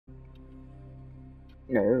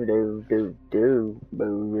No, do.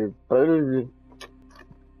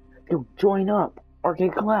 Dude, join up.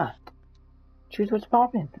 Arcade Class. Choose what's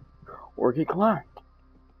poppin'. Arcade Class.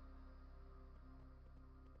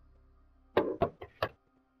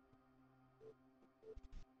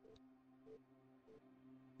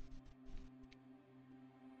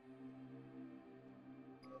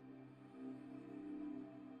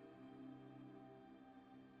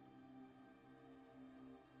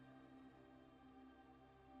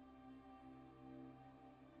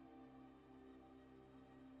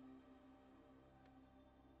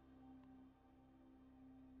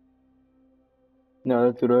 No,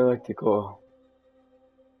 that's what I like to call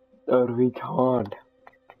a retard.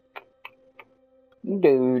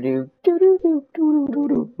 Do.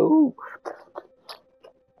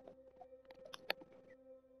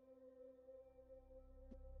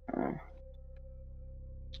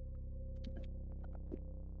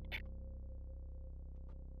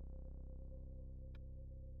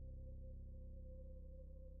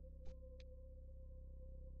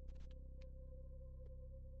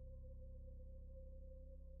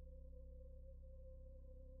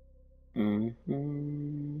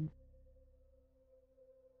 Mm-hmm.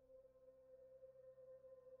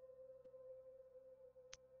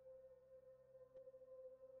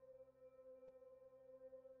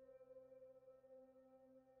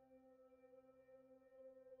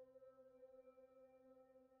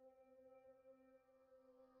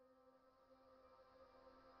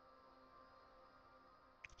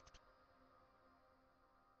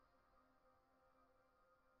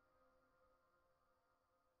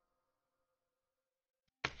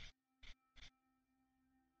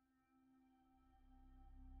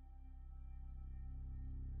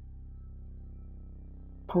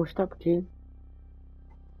 Post up, kid.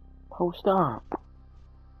 Post up.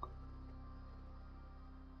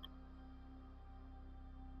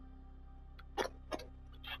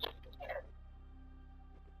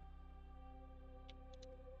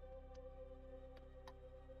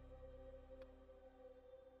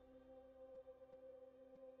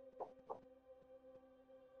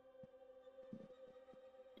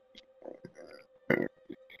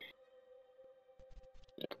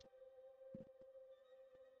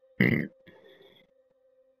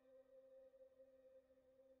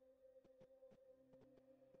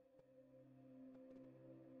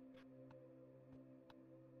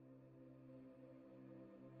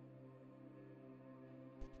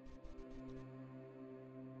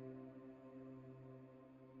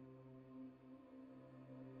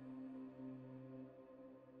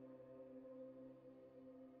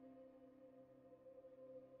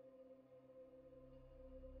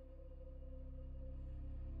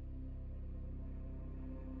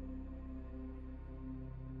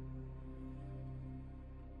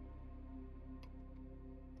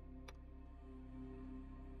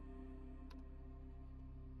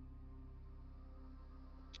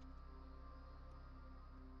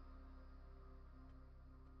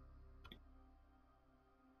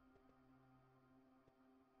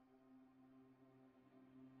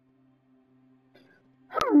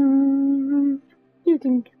 You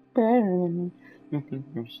think you're better than me. You think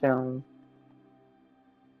yourself.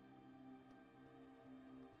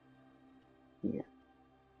 Yeah.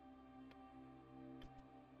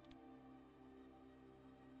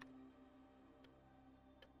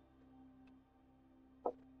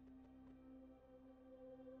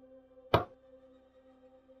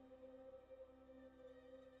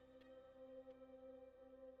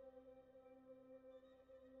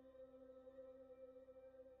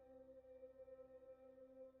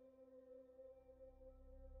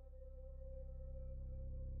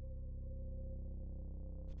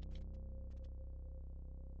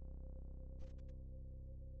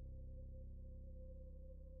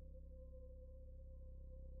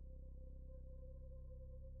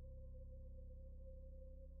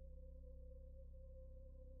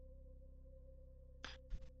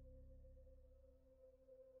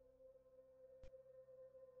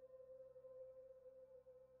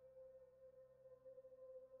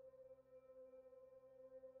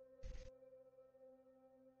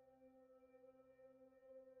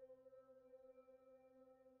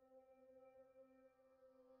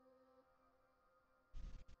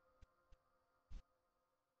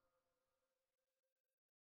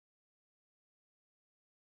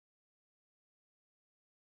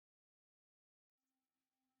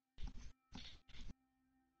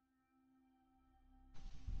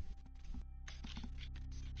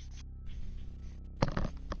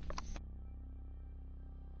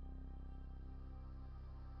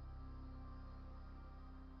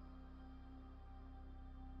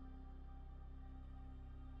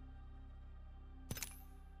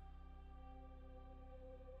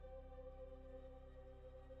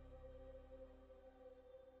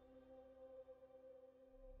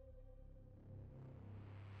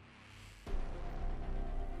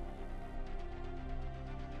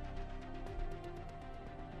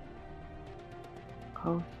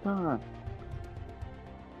 Oh, stop.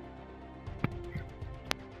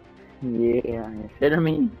 Yeah, instead of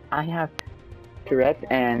me, I have Tourette's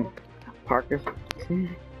and Parker's.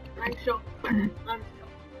 I'm so.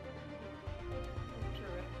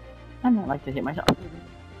 I don't like to hit myself.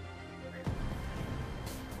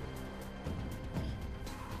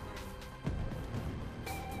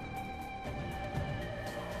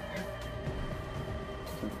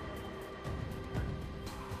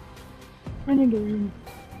 Renegade.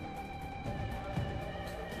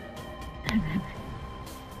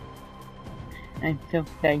 I'm so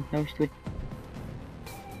diagnosed with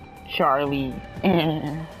Charlie.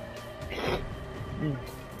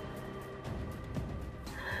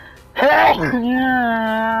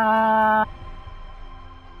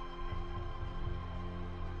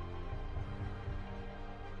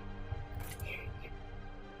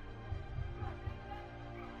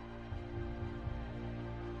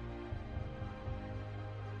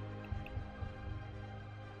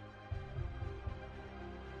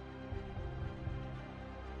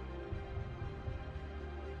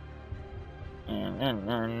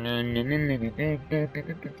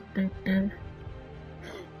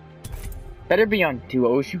 Better be on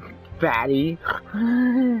duos, you fatty.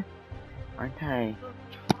 Aren't I?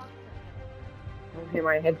 Don't hit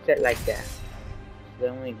my headset like that. It's the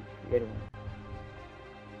only good one.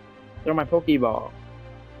 Throw my Pokeball.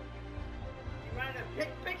 You want a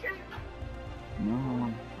picture?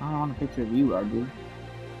 No, I don't want a picture of you, ugly.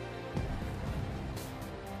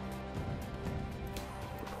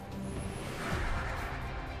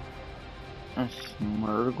 A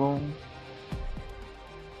Smurgle?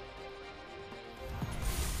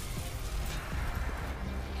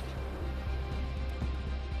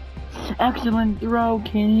 Excellent throw,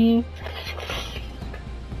 Kenny.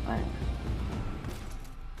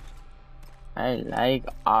 I like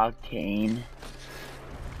Octane.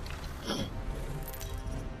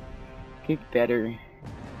 Pick better.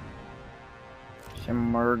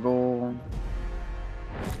 Smurgle.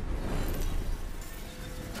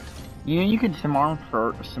 You know you could summon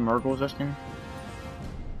for Smurgle, Justin?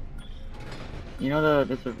 You know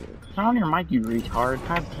it's not on your mic, you retard.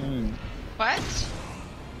 God dang. What?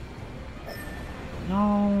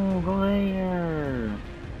 No, go there.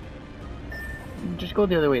 Just go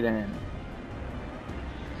the other way then.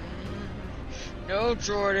 No,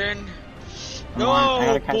 Jordan. Come on, I No,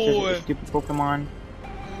 gotta catch boy. this stupid Pokemon.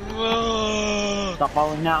 Ugh. Stop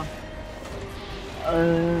following now.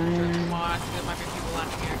 Come on, I think there might be people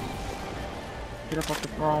landing here. Get up off the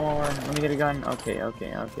floor. Let me get a gun. Okay, let me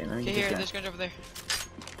Okay, get here, a gun. there's guns over there.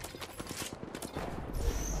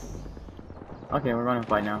 Okay, we're gonna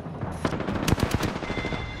fight now.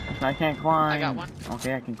 I can't climb. I got one.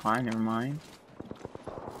 Okay, I can climb, never mind.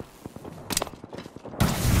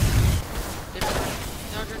 No,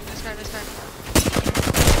 Jordan, this guy.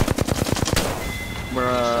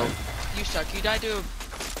 Bruh. You suck. You died to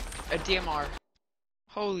a DMR.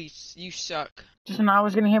 Holy, you suck. Just now I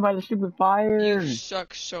was getting hit by the stupid fire. You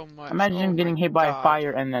suck so much. Imagine Oh getting my hit by a God.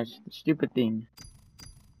 fire and that stupid thing.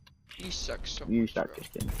 You suck so You much. suck, Bro.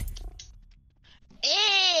 Justin.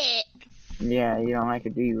 Eh. Yeah, you don't like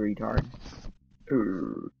it, do you, retard?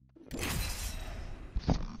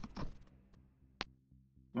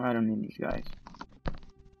 I don't need these guys.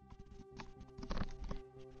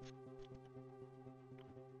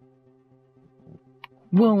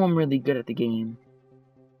 Well, I'm really good at the game.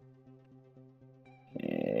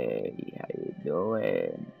 Hey, how you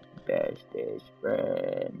doing? Bestest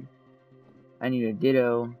friend. I need a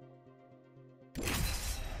Ditto.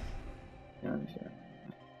 No, sir.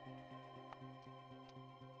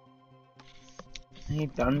 I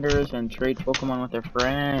need Thunders and trade Pokemon with their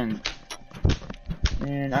friends.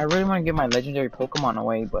 Man, I really want to give my legendary Pokemon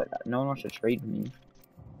away, but no one wants to trade with me.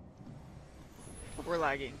 We're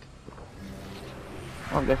lagging.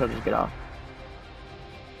 Well, I guess I'll just get off.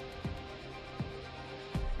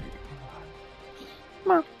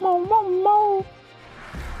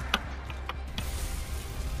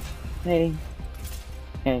 Hey.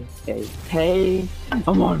 Hey.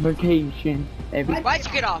 I'm on vacation. Why'd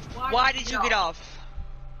you get off? Why did you get off?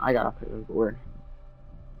 I got off at the word.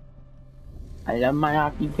 I love my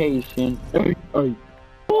occupation. Hey.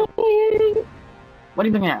 What are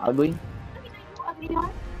you looking at, ugly?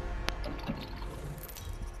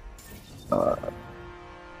 Oh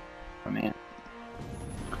man.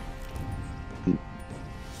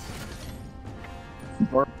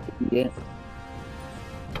 Yeah.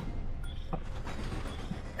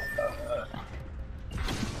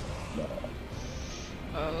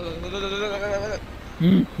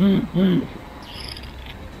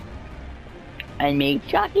 I make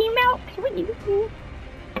chalky milk. What do you do?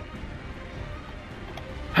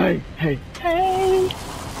 Hey, hey, hey!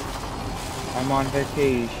 I'm on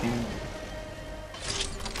vacation.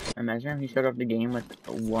 Imagine if you start off the game with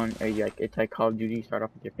one, like it's like Call of Duty. You start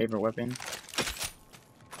off with your favorite weapon.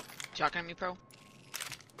 Shotgun me, pro.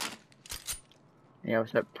 Yeah,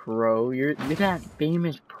 what's up, pro? You're that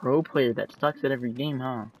famous pro player that sucks at every game,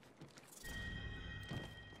 huh?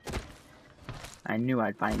 I knew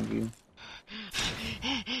I'd find you.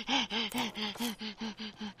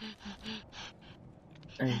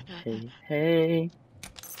 Hey, hey, hey!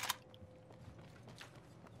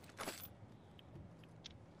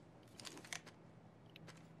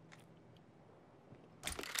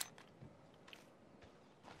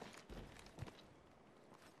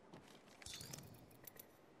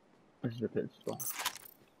 This is a pistol.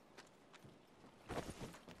 Oh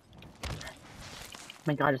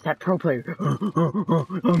my God, it's that pro player.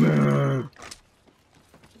 Oh man!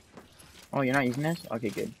 Oh, you're not using this? Okay,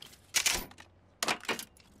 good.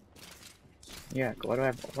 Yeah, why do I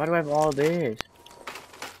have all this?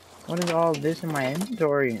 What is all this in my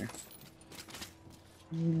inventory?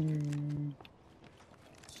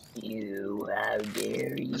 You, how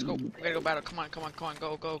dare you? Let's go. We gotta go battle. Come on, come on, come on.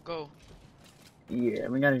 Go, go, go. Yeah,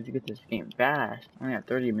 we gotta get this game fast. Only have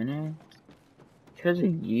 30 minutes. Because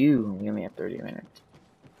of you, we only have 30 minutes.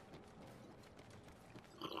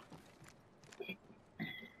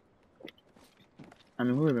 I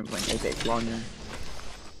mean, we've been playing Apex longer.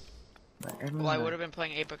 But Well, I would have been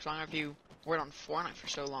playing Apex longer if you weren't on Fortnite for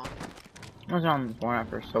so long. I was on Fortnite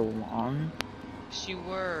for so long. Yes, you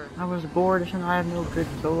were. I was bored and I have no good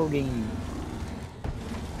solo game.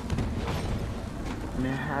 I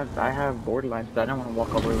mean, I have Borderlands, but I don't want to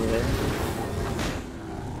walk over there.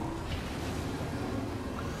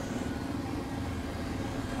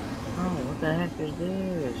 Oh, what the heck is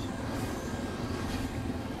this?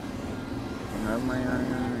 I love my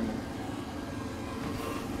eye.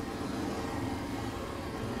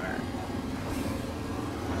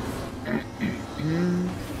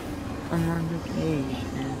 I'm on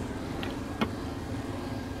vacation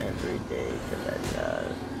every day because I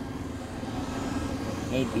love.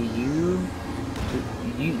 Hey, do you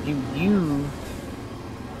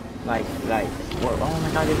like, well, oh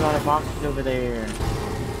my God, there's a lot of boxes over there.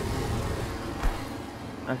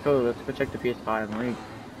 Let's go check the PS5 and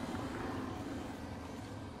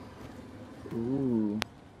ooh.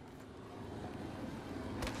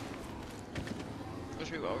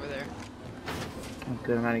 Wish we were over there. I'm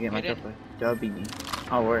good, I'm gonna get myself a W.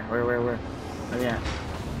 Oh, where? Oh yeah.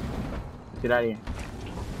 Let's get out of here.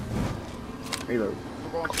 Reload.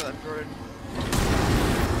 We're going for that Jordan.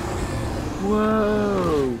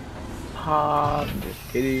 Whoa! Pop, just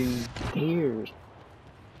kidding. Stairs.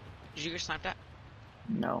 Did you get sniped at?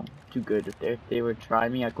 No, too good. If they would try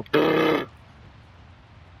me, I'd go.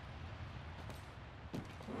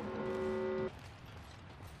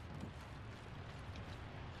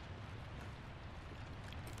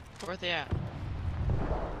 Where are they at?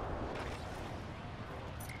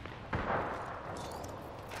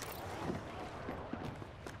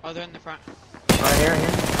 Oh, they're in the front. Right here.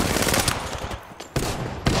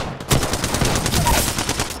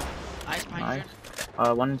 Nice, behind Nice.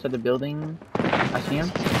 you. One inside the building. I see him.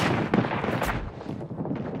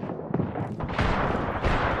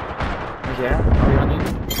 Where's he at? Are you on you?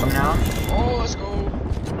 Coming out? Oh, let's go.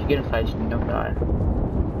 If you get inside, you don't die.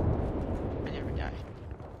 I never die.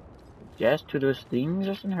 Yes, to those things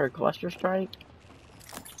just in her cluster strike.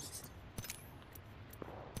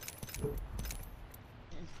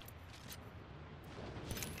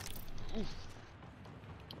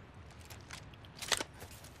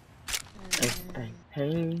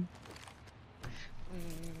 Hey.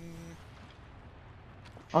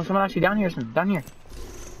 Oh, someone actually down here, down here.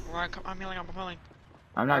 I'm healing, I'm healing.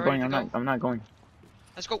 I'm not going, I'm not going.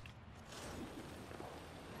 Let's go.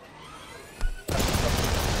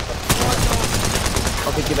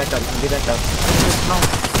 Okay, get back up, No.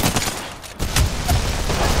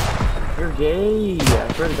 You're gay. I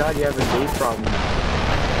swear to God, you have a gay problem.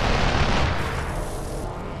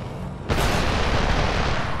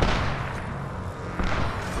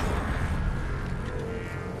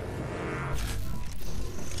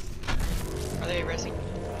 Are they racing?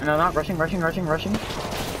 No, not rushing. Nice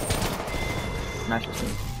to see.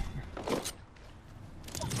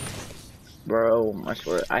 Bro, I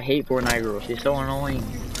swear, I hate Fortnite girl. She's so annoying.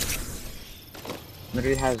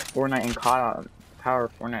 Literally has Fortnite and COD on, power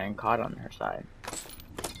of Fortnite and COD on her side.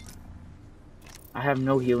 I have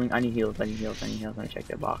no healing. I need heals. Let me check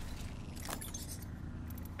that box.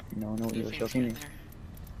 No heals. She'll see me.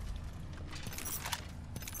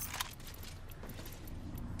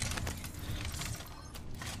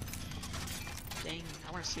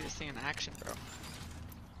 see this thing in action, bro.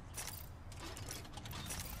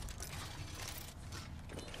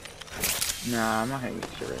 Nah, I'm not gonna use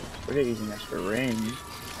syringe. We're just using a syringe.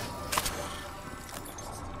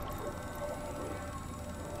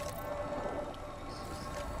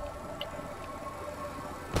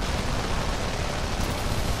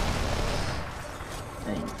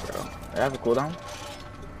 Dang, bro. Do I have a cooldown?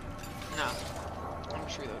 No. I'm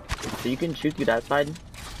sure though. So you can shoot through that side?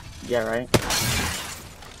 Yeah, right? Whoa.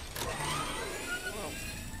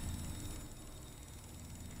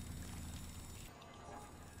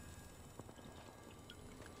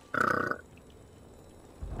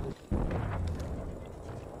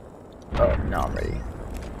 Oh, now I'm ready.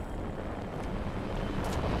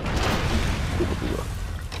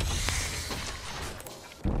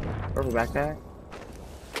 Purple backpack?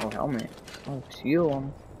 Oh, helmet. Oh,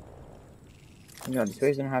 heal. You know, this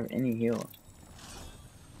place doesn't have any heal.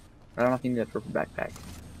 I don't know if you need that purple backpack.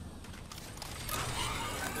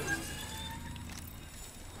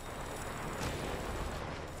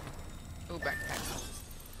 Oh, backpack.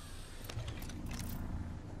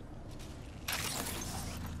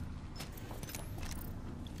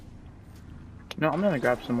 No, I'm gonna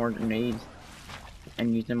grab some more grenades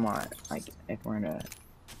and use them on, like, if we're in a...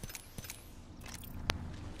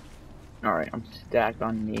 Alright, I'm stacked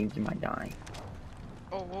on nades in my dying.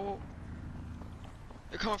 Oh, whoa, whoa.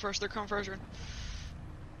 They're coming first, they're coming first.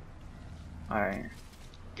 Alright.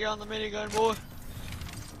 Get on the minigun, boy.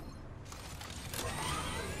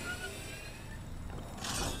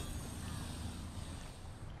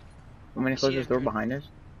 I'm gonna close this door behind us.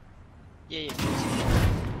 Yeah, yeah.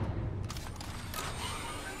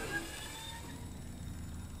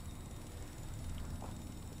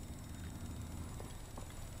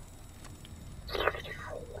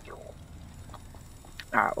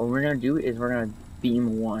 Alright, what we're gonna do is we're gonna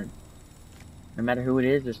beam one. No matter who it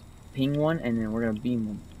is, just ping one and then we're gonna beam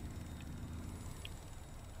them.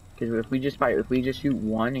 Because if we just fight, if we just shoot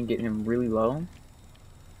one and get him really low,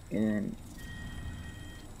 and then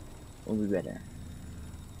we'll be better.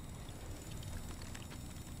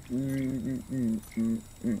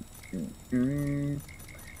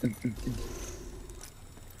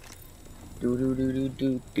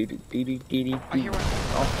 I hear one.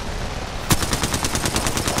 Oh.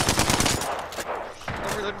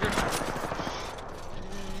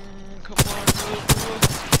 Come on, reload.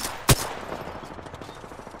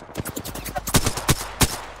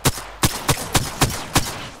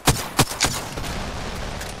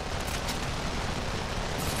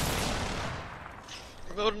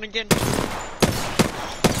 Reloading again.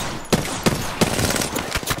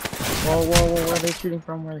 Whoa, whoa, whoa, where are they shooting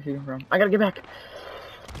from? Where are they shooting from? I gotta get back!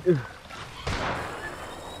 Ugh.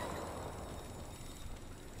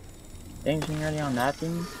 Anything ready on that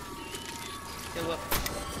thing? Hey, look.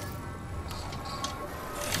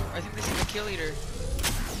 I think this is a kill leader.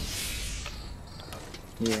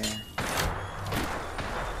 Yeah.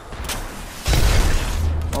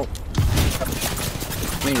 Oh.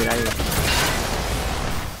 Let me get out of here.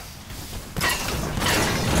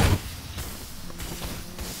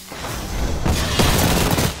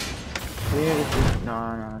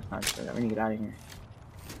 No, it's not good. We need to get out of here.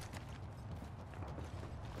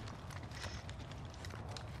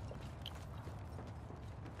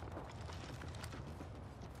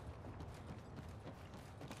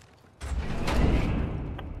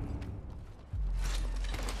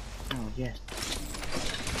 Oh, yes.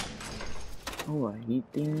 Oh, a heat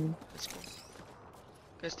thing. Let's go.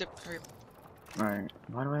 Guys, dip. Hurry up. Alright.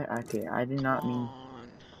 Why do I? Okay, I did not mean. Come on.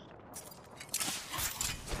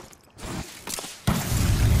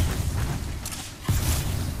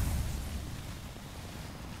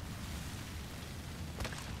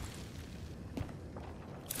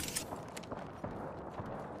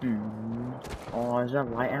 Oh, is that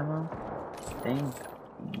light ammo? Thank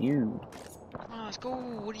you. Come on, let's go.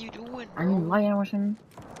 What are you doing, I bro? need light ammo, son.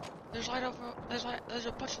 There's a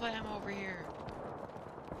bunch of light ammo over here.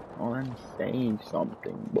 Oh, then say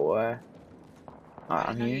something, boy. I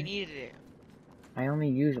I'm didn't know you here. needed it. I only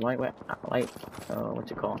use light, what's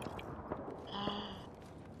it called?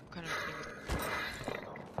 What kind of thing?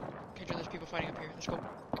 Okay, there's people fighting up here. Let's go.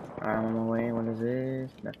 Alright, I'm on my way. What is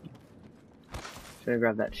this? Nothing. Should I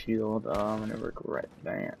grab that shield? I'm gonna regret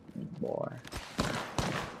that, boy.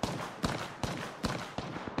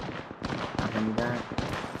 I can do that.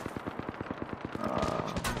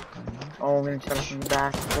 Oh, I'm gonna shut up from the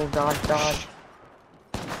back. Oh, dodge, dodge.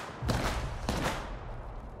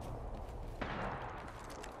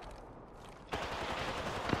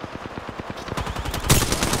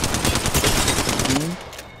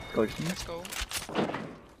 Go, team. Let's go.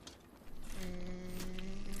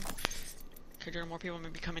 Okay, Jordan, more people may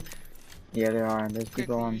be coming. Yeah, there are. There's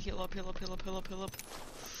people Quickly, on. heal up, heal up, heal up, heal up, heal up.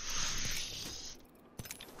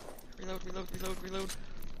 Reload, reload, reload, reload.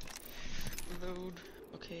 Reload.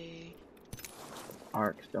 Okay.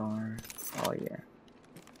 Arc Star. Oh yeah.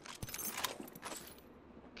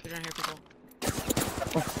 Okay, Jordan, here people.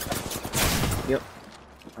 Yep.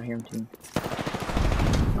 I hear him too.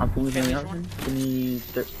 I'm fully healing up. Give me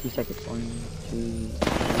 30 seconds. 1, 2,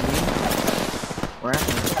 3. Where at?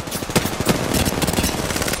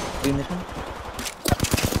 You in this one?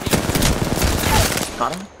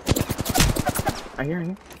 Got him? I hear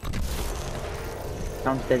him.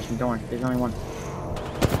 Downstairs from door. There's only one.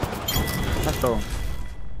 Let's go.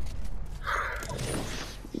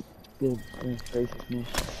 Goodness gracious me.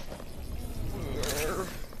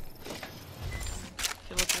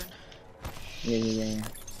 Heal up, Jordan. Yeah.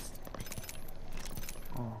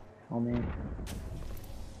 Oh man.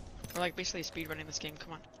 We're like basically speedrunning this game,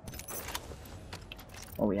 come on.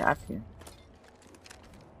 Oh, we have to.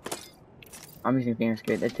 I'm using Phoenix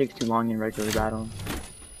Gate. It takes too long in regular battle.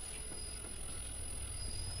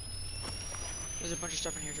 There's a bunch of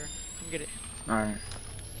stuff in here, Jordan. Come get it. Alright.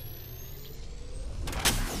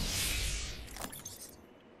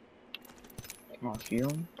 Small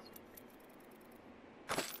shield.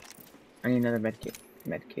 I need another medkit.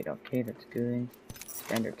 Medkit, okay, that's good.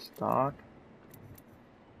 Standard stock.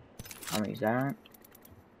 How many is that?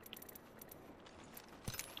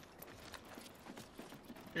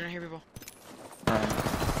 You're not here, people. Alright.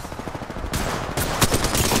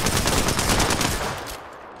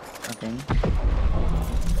 Okay.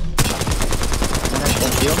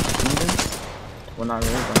 Shield? Well, not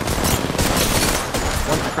really, but...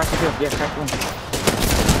 One, I cracked the shield. Yeah, cracked one.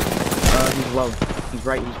 He's low. He's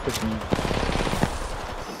right, he's pushing me.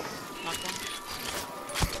 Knock one.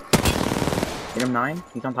 Hit him 9.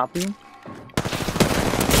 He's on top of you.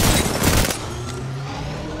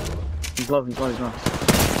 He's low.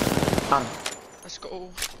 Got him. Let's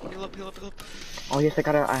go. Heal up, heal up, heal up. Oh yes, I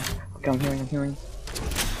got it. Okay, I'm healing.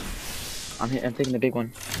 I'm taking the big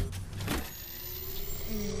one.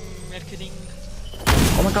 Medkitting.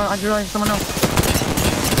 Oh my god, I realized someone else.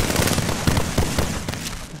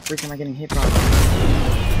 What the frick am I getting hit by?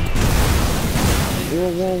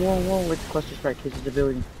 Whoa. It's cluster strike, his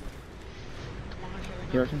ability. Come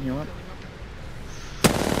on, Heal up.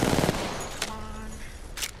 Come on.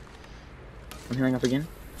 I'm healing up again.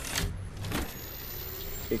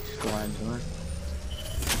 6 squads left.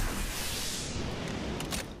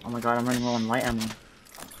 Oh my god, I'm running low on light ammo.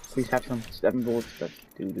 Please have some 7 bullets. That's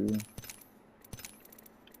doo-doo.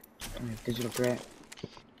 Digital threat.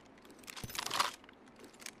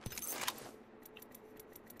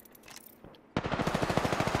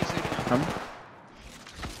 He's looting up. Come.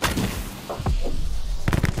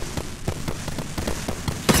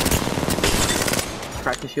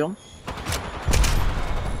 Crack the shield.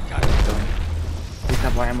 Got it. Please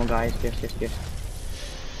have light ammo, guys. Yes.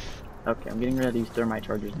 Okay, I'm getting rid of these thermite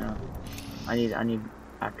charges now. I need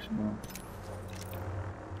action more.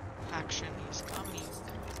 Action is coming.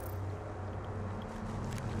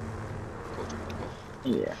 Go, Jordan, go.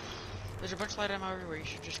 Yeah. There's a bunch of light ammo everywhere. You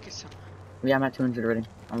should just get some. Yeah, I'm at 200 already.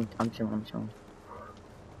 I'm chilling.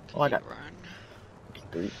 Oh, I got Run.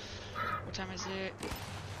 3. What time is it?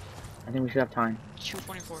 I think we should have time.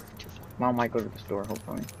 2:24. 2:40. Mom might go to the store,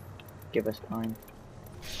 hopefully. Give us time.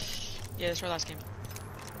 Yeah, that's our last game.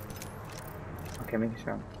 Okay, making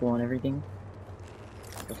sure I'm pulling everything.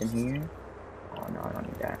 What's in here? Oh no, I don't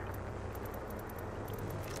need that.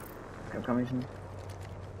 Okay, I'm coming soon.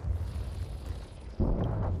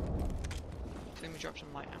 Let me drop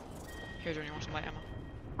some light ammo. Here, Jordan, you want some light ammo?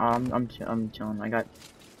 I'm chilling. I got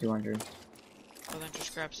 200. Well, then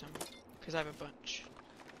just grab some, because I have a bunch.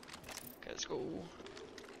 Okay, let's go.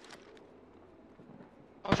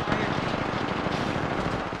 Oh, it's right here.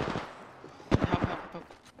 Help.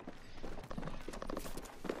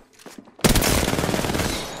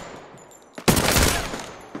 I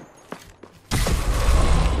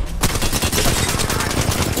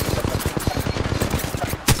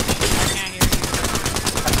can't hear you.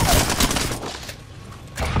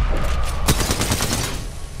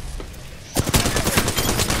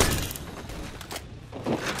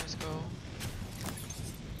 Let's go.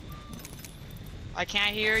 I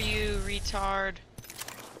can't hear you, retard.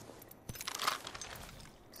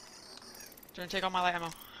 Jordan, take all my light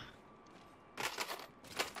ammo.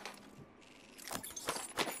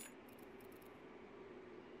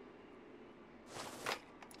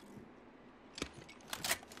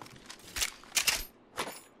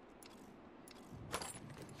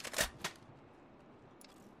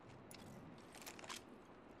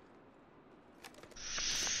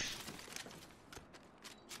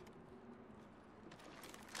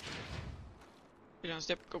 Everybody on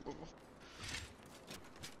step. Go, go, go.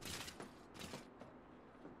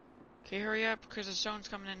 Okay, hurry up, because the stone's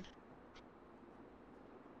coming in.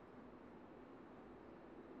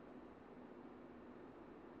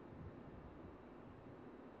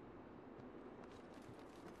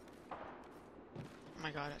 Oh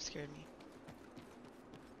my god, that scared me.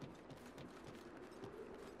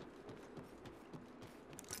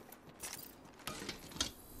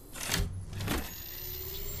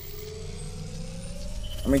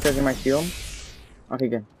 I'm recharging my shield. Okay,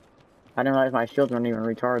 good. I didn't realize my shields weren't even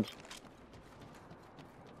recharged.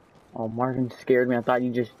 Oh, Marvin scared me. I thought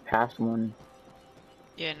you just passed one.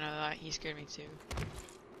 Yeah, no, he scared me too.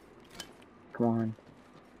 Come on.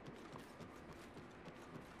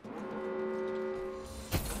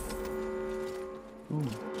 Ooh.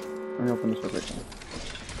 Let me open this over again.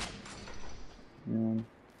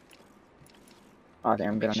 Oh,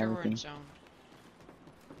 damn, I'm good Make on sure we're in everything. zone.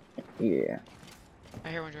 Yeah. I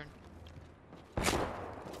hear one, Jordan.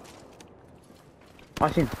 Oh,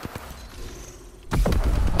 I see him.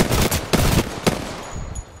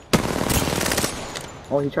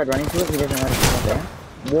 Oh, he tried running to it. He doesn't let us come there.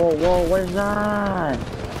 Whoa, whoa, what is that?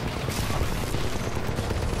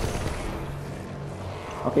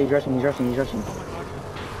 Okay, he's rushing, he's rushing, he's rushing.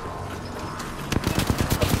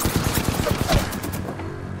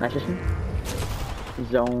 Nice rushing.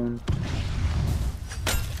 Zone.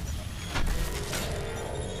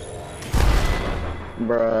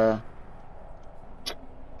 Bruh.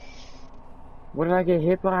 What did I get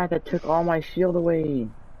hit by that took all my shield away?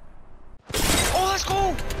 Oh, let's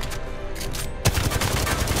go!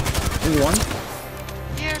 You won?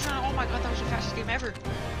 Yeah, Jordan. Oh my god, that was the fastest game ever.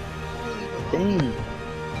 Holy Dang.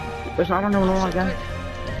 Listen, I don't know so what I got. good.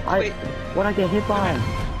 Wait. What I get hit by?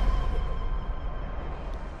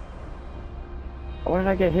 What did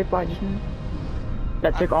I get hit by just now?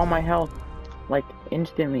 That took all my health, like,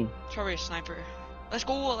 instantly. It's probably a sniper. Let's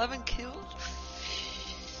go, 11 kills.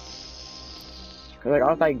 Cause like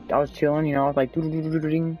I was chilling, you know, I was like,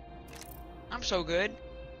 doo-doo-doo-doo-ding. I'm so good.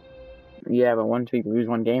 Yeah, but once we lose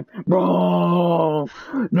one game, bro,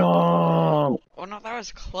 no. Oh no, that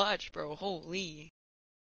was clutch, bro. Holy.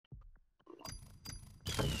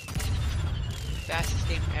 Fastest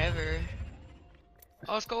game ever.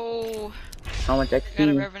 Oh, let's go. How much Got a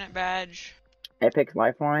XP? Revenant badge. Epic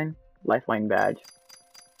Lifeline badge.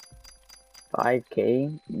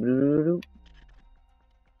 5K. Doo-doo-doo.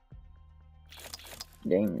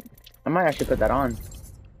 Dang, I might actually put that on.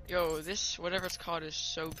 Yo, this, whatever it's called, is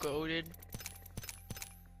so goated.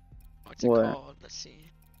 What's What? it called? Let's see.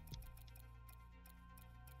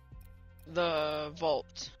 The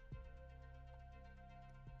Vault.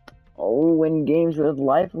 Oh, in games with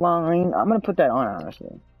Lifeline, I'm gonna put that on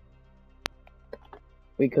honestly,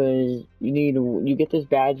 because you get this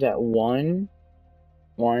badge at 1,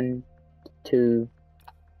 2.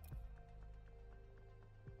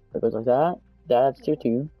 It goes like that. That's tier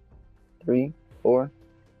 2, 3, 4.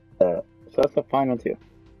 So that's the final 2.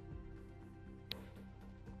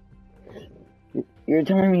 You're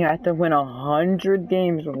telling me I have to win 100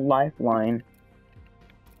 games with Lifeline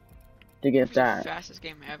to get It's the that? fastest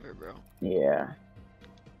game ever, bro. Yeah.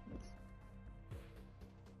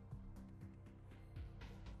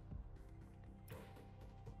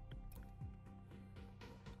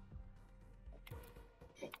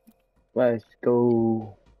 Let's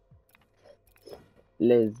go.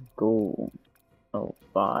 Let's go. Oh,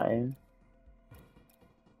 5.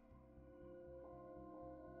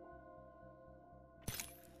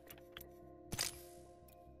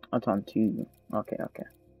 That's on 2. Okay, okay.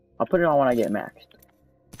 I'll put it on when I get maxed.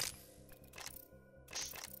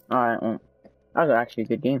 Alright, well, that was actually a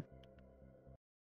good game.